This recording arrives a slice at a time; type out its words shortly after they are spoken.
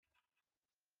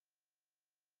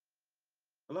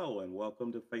Hello and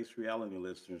welcome to Face Reality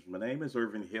listeners. My name is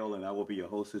Irvin Hill and I will be your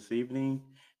host this evening.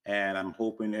 And I'm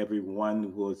hoping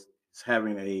everyone who is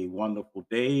having a wonderful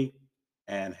day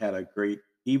and had a great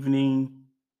evening,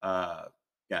 uh,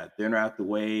 got dinner out the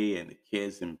way and the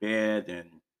kids in bed and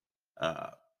uh,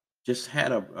 just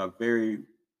had a very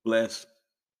blessed,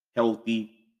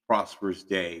 healthy, prosperous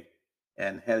day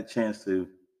and had a chance to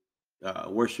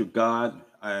worship God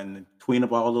and between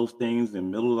of all those things, in the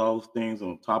middle of all those things,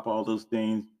 on top of all those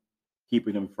things,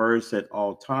 keeping Him first at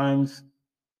all times.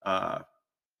 Uh,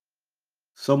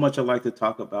 so much I like to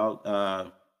talk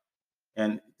about,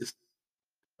 and just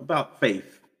about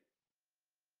faith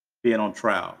being on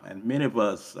trial. And many of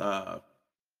us are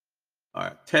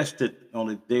tested on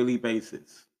a daily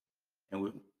basis, and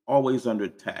we're always under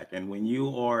attack. And when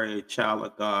you are a child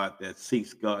of God that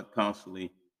seeks God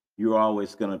constantly, you're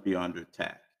always going to be under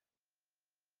attack.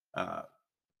 Uh,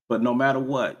 But no matter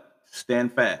what,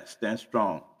 stand fast, stand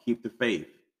strong, keep the faith,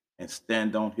 and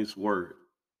stand on His word.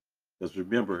 Because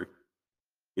remember,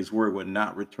 His word will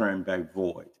not return back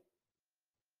void.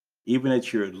 Even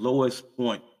at your lowest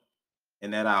point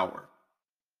in that hour,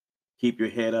 keep your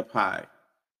head up high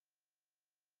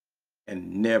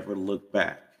and never look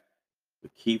back.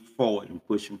 But keep forward and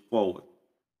pushing forward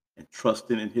and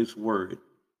trusting in His word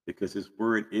because His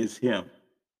word is Him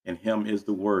and Him is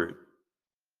the word.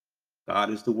 God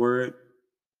is the word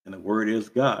and the word is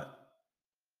God.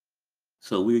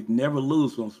 So we never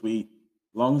lose as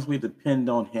long as we depend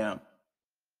on Him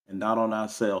and not on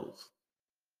ourselves.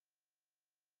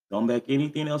 Don't make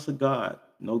anything else a God.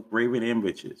 No graven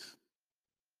images.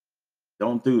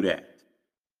 Don't do that.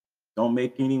 Don't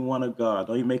make anyone a God.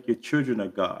 Don't even make your children a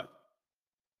God.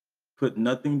 Put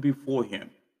nothing before Him,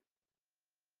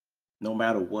 no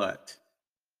matter what.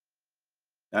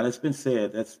 Now that's been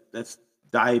said. Let's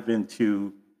dive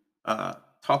into uh,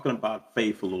 talking about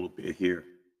faith a little bit here.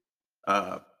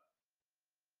 Uh,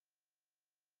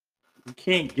 you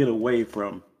can't get away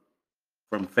from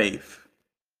faith.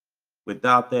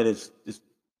 Without that, it's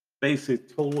basically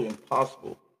totally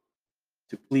impossible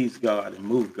to please God and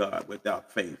move God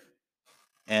without faith.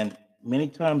 And many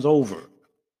times over,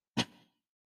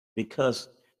 because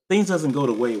things doesn't go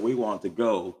the way we want to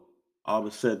go, all of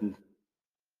a sudden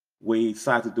we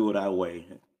decide to do it our way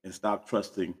and stop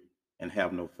trusting and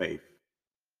have no faith.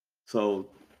 So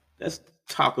let's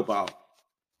talk about a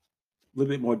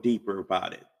little bit more deeper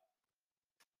about it.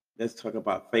 Let's talk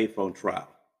about faith on trial.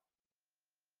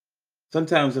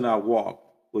 Sometimes in our walk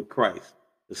with Christ,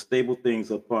 the stable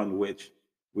things upon which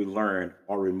we learn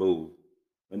are removed.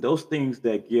 And those things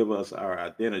that give us our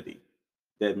identity,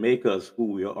 that make us who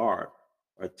we are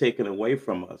taken away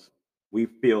from us, we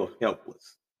feel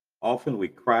helpless. Often we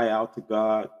cry out to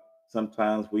God.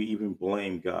 Sometimes we even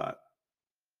blame God.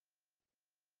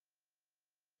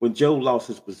 When Job lost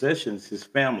his possessions, his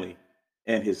family,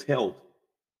 and his health,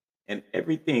 and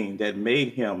everything that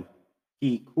made him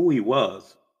who he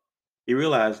was, he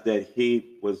realized that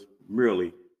he was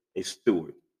merely a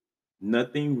steward.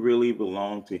 Nothing really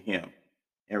belonged to him.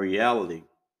 In reality,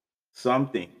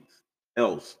 something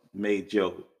else made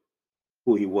Job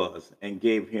who he was and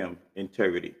gave him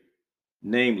integrity,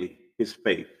 namely his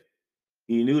faith.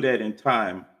 He knew that in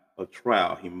time of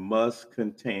trial, he must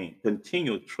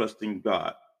continue trusting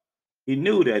God. He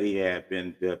knew that he had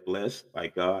been blessed by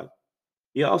God.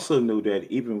 He also knew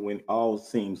that even when all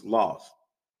seems lost,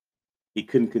 he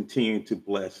couldn't continue to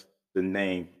bless the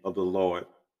name of the Lord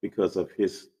because of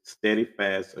his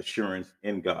steadfast assurance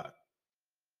in God.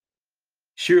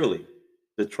 Surely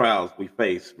the trials we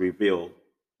face reveal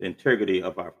the integrity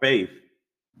of our faith.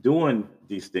 During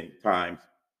these times,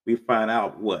 we find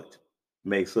out what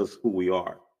makes us who we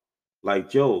are. Like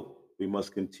Job, we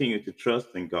must continue to trust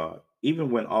in God,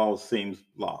 even when all seems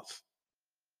lost.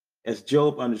 As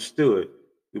Job understood,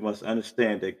 we must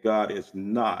understand that God is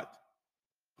not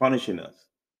punishing us,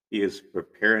 He is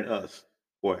preparing us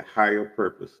for a higher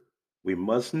purpose. We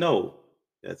must know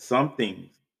that some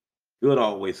things good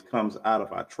always comes out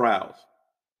of our trials.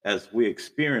 As we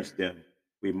experience them,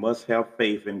 we must have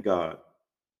faith in God,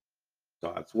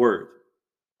 God's word,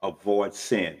 avoid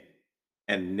sin,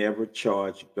 and never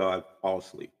charge God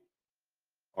falsely,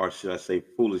 or should I say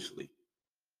foolishly.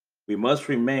 We must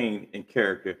remain in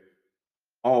character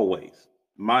always,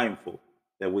 mindful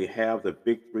that we have the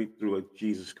victory through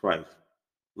Jesus Christ.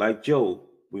 Like Job,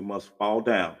 we must fall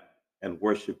down and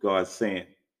worship God, saying,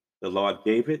 "The Lord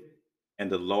gave it,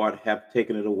 and the Lord hath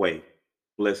taken it away.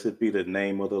 Blessed be the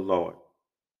name of the Lord."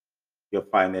 You'll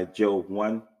find that Job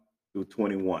 1 through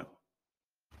 21.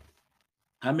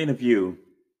 How many of you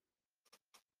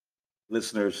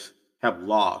listeners have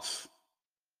lost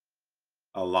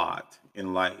a lot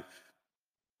in life?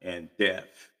 and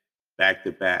death back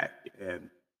to back and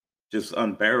just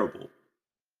unbearable.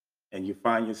 And you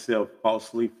find yourself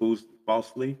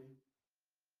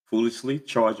foolishly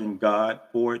charging God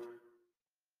for it,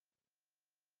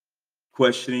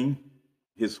 questioning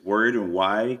his word and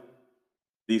why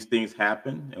these things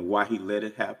happen and why he let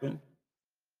it happen.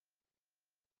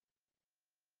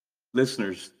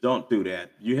 Listeners, don't do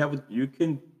that. You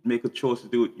can make a choice to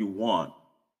do what you want,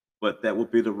 but that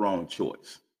would be the wrong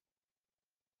choice.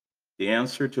 The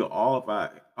answer to all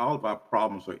of our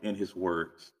problems are in his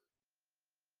words.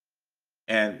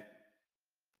 And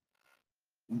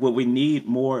what we need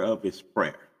more of is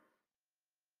prayer.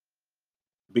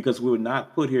 Because we were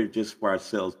not put here just for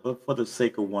ourselves, but for the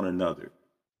sake of one another.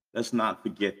 Let's not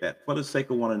forget that. For the sake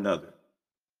of one another.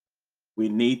 We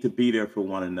need to be there for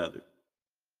one another.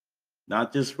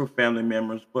 Not just for family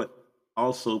members, but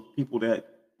also people that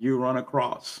you run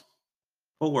across,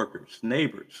 coworkers,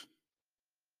 neighbors.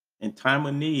 In time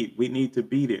of need, we need to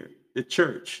be there. The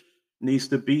church needs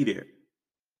to be there.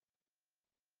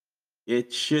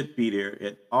 It should be there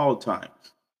at all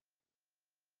times.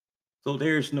 So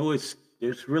there's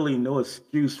really no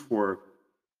excuse for,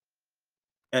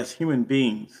 as human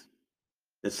beings,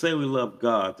 that say we love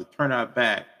God, to turn our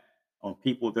back on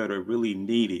people that are really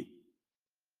needed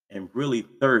and really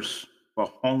thirst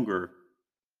for hunger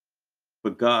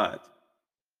for God,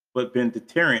 but been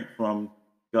deterrent from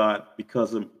God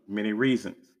because of many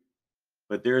reasons.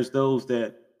 But there's those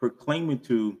that proclaiming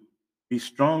to be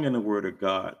strong in the word of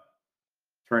God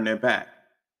turn their back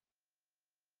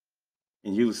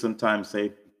and you sometimes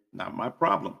say, not my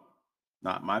problem,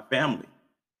 not my family.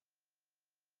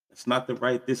 It's not the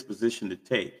right disposition to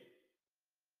take.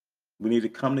 We need to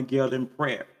come together in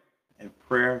prayer, and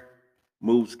prayer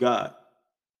moves God.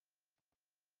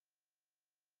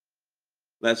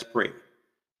 Let's pray.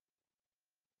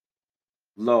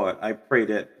 Lord, I pray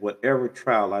that whatever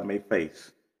trial I may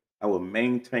face, I will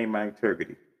maintain my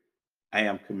integrity. I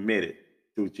am committed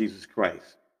through Jesus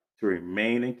Christ to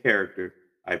remain in character.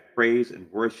 I praise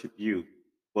and worship you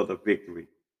for the victory.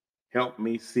 Help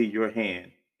me see your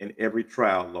hand in every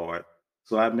trial, Lord,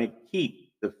 so I may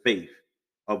keep the faith,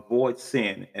 avoid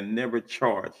sin, and never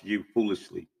charge you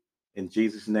foolishly. In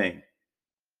Jesus' name,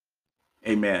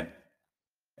 amen.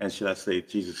 And should I say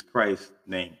Jesus Christ's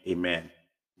name, amen.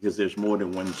 Because there's more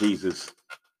than one Jesus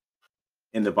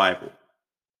in the Bible.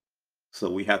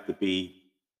 So we have to be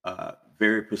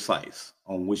very precise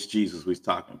on which Jesus we're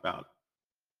talking about,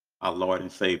 our Lord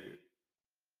and Savior.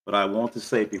 But I want to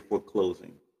say before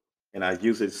closing, and I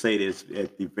usually say this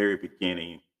at the very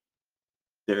beginning,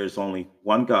 there is only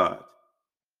one God.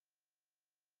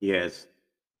 He has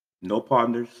no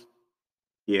partners.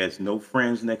 He has no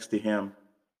friends next to him.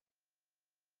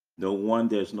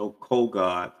 There's no co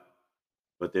God,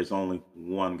 but there's only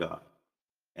one God.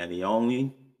 And the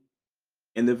only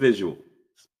individual,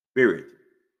 spirit,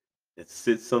 that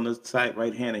sits on the side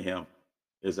right hand of him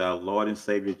is our Lord and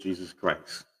Savior Jesus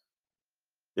Christ.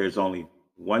 There's only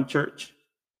one church,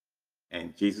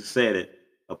 and Jesus said it,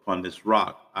 upon this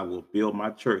rock I will build my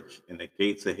church, and the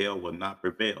gates of hell will not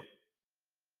prevail.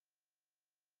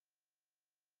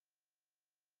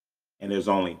 And there's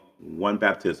only one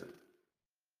baptism.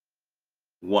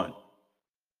 One.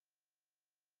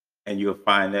 And you'll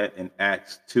find that in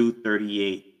Acts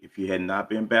 2:38. If you had not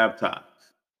been baptized,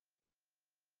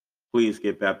 please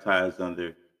get baptized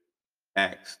under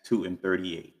Acts 2 and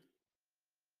 38,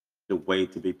 the way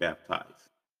to be baptized.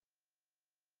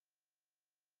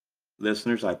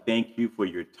 Listeners, I thank you for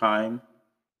your time.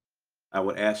 I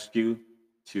would ask you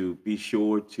to be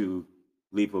sure to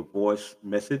leave a voice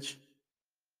message.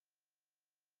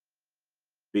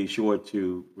 Be sure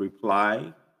to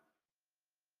reply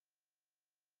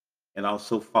and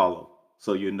also follow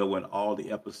so you know when all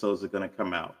the episodes are going to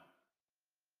come out.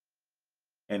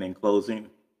 And in closing,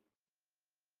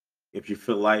 if you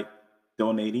feel like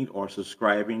donating or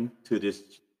subscribing to this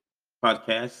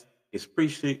podcast, it's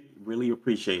really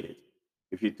appreciated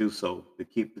if you do so to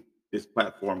keep this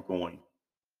platform going.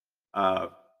 Uh,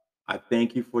 I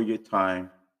thank you for your time.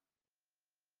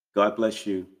 God bless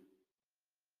you.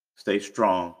 Stay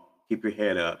strong. Keep your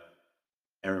head up.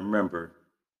 And remember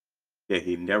that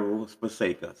He never will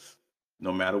forsake us,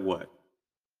 no matter what.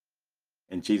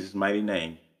 In Jesus' mighty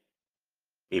name,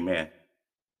 amen.